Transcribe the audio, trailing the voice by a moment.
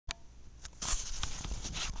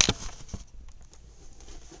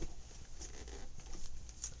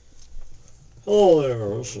Hello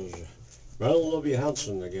there, this is Randall W.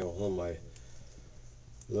 Hansen again with one of my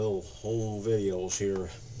little home videos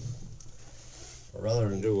here. Rather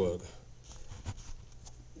than do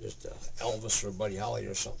just a Elvis or Buddy Holly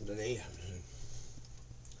or something today,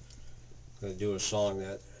 I'm going to do a song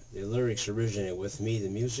that the lyrics originated with me. The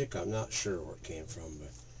music, I'm not sure where it came from,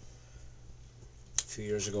 but a few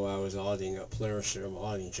years ago I was auditing a player's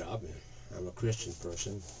auditing job, and I'm a Christian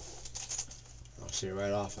person. I'll say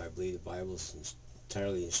right off, I believe the Bible is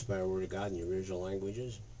entirely inspired word of God in the original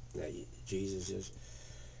languages. That Jesus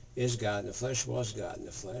is God in the flesh, was God in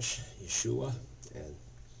the flesh, Yeshua, and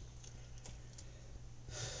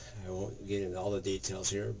I won't get into all the details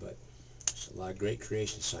here, but there's a lot of great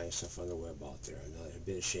creation science stuff on the web out there. I'm not a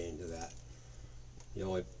bit ashamed of that. The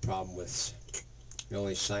only problem with the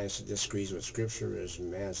only science that disagrees with Scripture is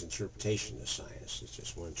man's interpretation of science. It's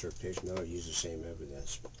just one interpretation. Another uses the same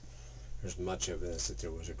evidence. There's much evidence that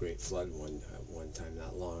there was a great flood one time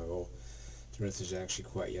not long ago. The earth is actually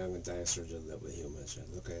quite young, and dinosaurs did live with humans.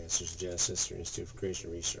 And look at Answers Genesis or Institute for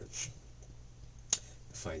Creation Research to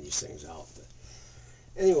find these things out. But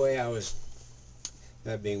anyway,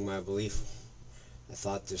 that being my belief, I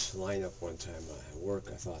thought this lineup one time at work.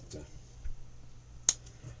 I thought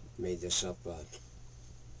made this up.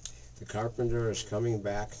 The carpenter is coming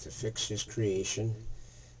back to fix his creation,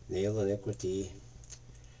 nail iniquity,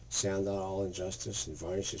 sound out all injustice, and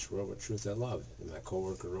varnish this world with truth and love. And my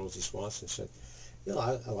coworker Rosie Swanson said, "You know,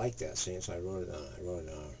 I like that saying," so I wrote it on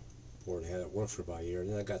a board and had it work for about a year. And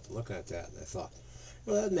then I got to looking at that, and I thought,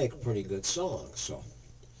 well, that'd make a pretty good song. So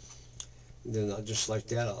then just like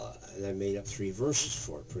that, and I made up 3 verses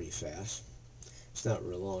for it pretty fast. It's not a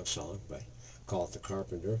real long song, but I call it The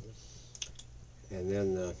Carpenter. And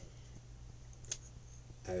then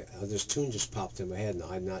this tune just popped in my head, and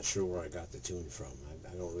I'm not sure where I got the tune from.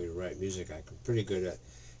 I don't really write music. I'm pretty good at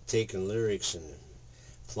taking lyrics and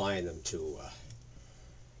applying them to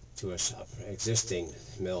an existing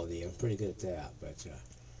melody. I'm pretty good at that, but I don't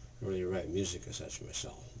really write music as such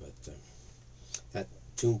myself. But that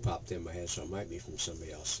tune popped in my head, so it might be from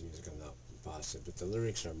somebody else's music. I'm not positive, but the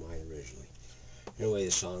lyrics are mine originally. Anyway,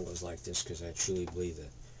 the song goes like this, because I truly believe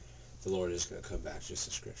that the Lord is going to come back, just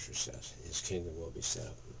as Scripture says. His kingdom will be set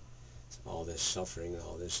up. All this suffering and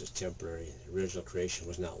all this is temporary. The original creation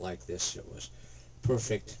was not like this. It was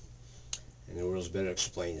perfect, and the world's better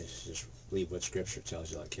explained. Just believe what Scripture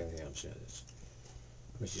tells you, like Ken Ham said. It's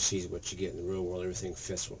what you see is what you get in the real world. Everything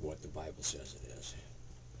fits with what the Bible says it is.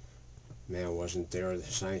 Man wasn't there. The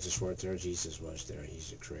scientists weren't there. Jesus was there. He's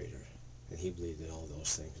the creator, and he believed in all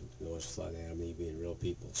those things. Noah's flood, Adam and Eve being real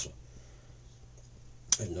people. So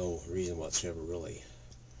there's no reason whatsoever really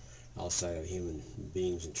outside of human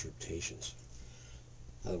beings' interpretations.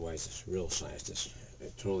 Otherwise, it's real science just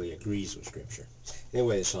totally agrees with Scripture.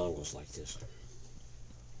 Anyway, the song goes like this.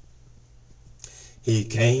 He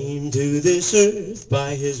came to this earth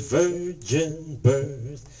by his virgin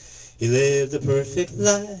birth. He lived a perfect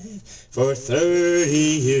life for 30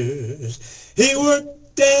 years. He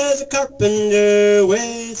worked as a carpenter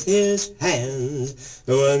with his hands.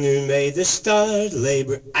 The one who made the stars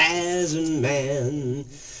labor as a man.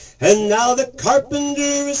 And now the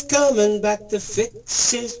carpenter is coming back to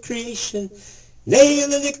fix his creation,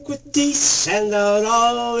 nail iniquity, sand out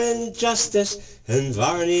all injustice, and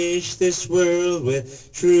varnish this world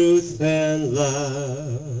with truth and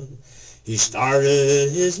love. He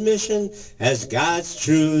started his mission as God's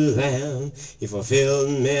true Lamb. He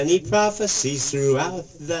fulfilled many prophecies throughout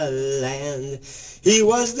the land. He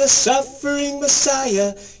was the suffering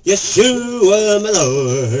Messiah, Yeshua, my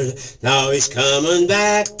Lord. Now he's coming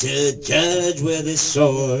back to judge with his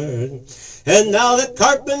sword. And now the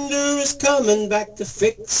carpenter is coming back to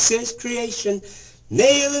fix his creation,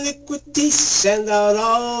 nail iniquity, sand out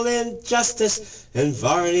all injustice, and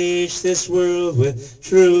varnish this world with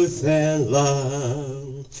truth and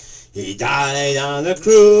love. He died on a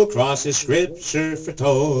cruel cross, as Scripture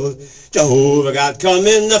foretold. Jehovah God come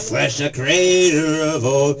in the flesh, the creator of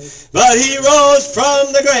old. But he rose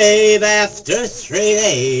from the grave after 3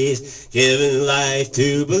 days, giving life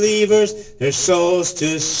to believers, their souls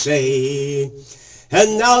to save.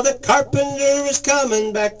 And now the carpenter is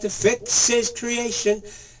coming back to fix his creation,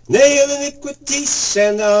 nail iniquity,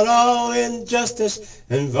 sand out all injustice,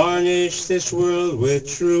 and varnish this world with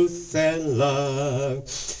truth and love.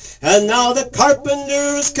 And now the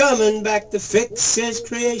carpenter is coming back to fix his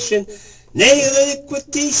creation, nail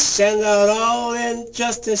iniquity, sand out all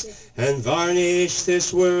injustice, and varnish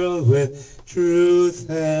this world with truth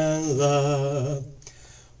and love.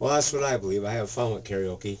 Well, that's what I believe. I have fun with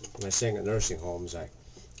karaoke. When I sing at nursing homes, I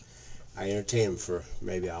entertain them for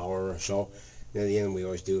maybe an hour or so. And at the end we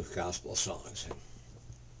always do gospel songs.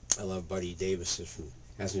 I love Buddy Davis from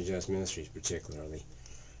Hansen Ministries particularly.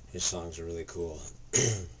 His songs are really cool.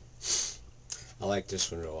 I like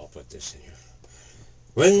this one real. I'll put this in here.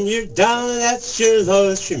 When you're down and at your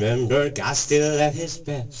lowest, remember God's still at his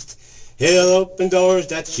best. He'll open doors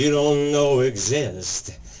that you don't know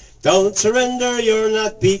exist. Don't surrender, you're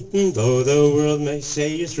not beaten, though the world may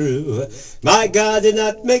say you're through. My God did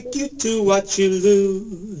not make you to what you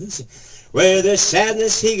lose. Where there's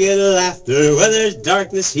sadness, he gives laughter. Where there's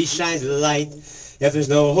darkness, he shines the light. If there's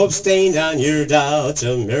no hope stained on your doubts,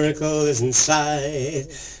 a miracle is inside.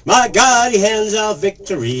 My God, he hands out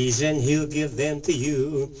victories, and he'll give them to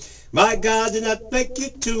you. My God did not make you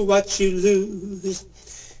to what you lose.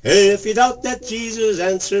 If you doubt that Jesus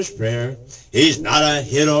answers prayer, he's not a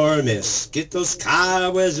hit or a miss. Get those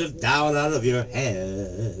cobwebs of doubt out of your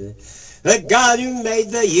head. The God who made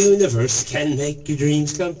the universe can make your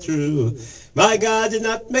dreams come true. My God did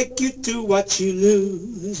not make you to what you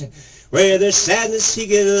lose. Where there's sadness, he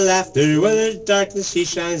gives laughter. Where there's darkness, he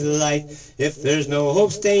shines the light. If there's no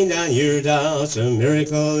hope stained on your doubts, a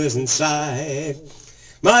miracle is inside.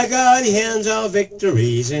 My God, he hands out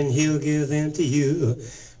victories, and he'll give them to you.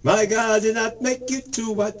 My God did not make you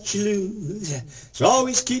to what you lose. So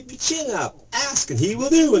always keep your chin up. Ask and he will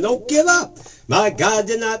do, and don't give up. My God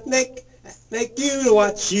did not make you to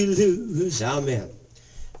what you lose. Amen.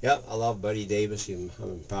 Yep, I love Buddy Davis.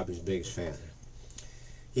 I'm probably his biggest fan.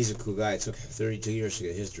 He's a cool guy. It took 32 years to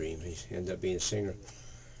get his dream. He ended up being a singer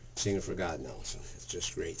for God now. So it's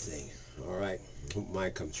just a great thing. All right. Hope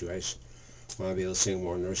mine comes true. I just want to be able to sing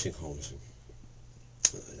more nursing homes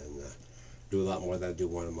and do a lot more than I do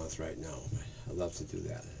one a month right now. I'd love to do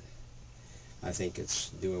that. I think it's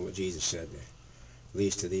doing what Jesus said.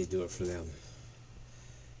 Least to these, do it for them.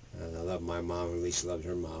 And I love my mom, and Lisa loved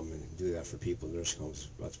her mom, and do that for people in nursing homes.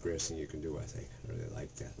 That's the greatest thing you can do, I think. I really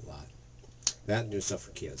like that a lot. That and do stuff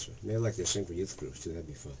for kids. Maybe I'd like to sing for youth groups too. That'd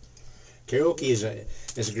be fun. Karaoke is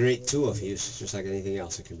a great tool if used just like anything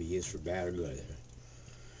else. It can be used for bad or good.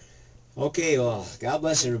 Okay, well, God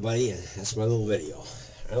bless everybody, and that's my little video.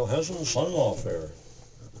 Hansen signing off here.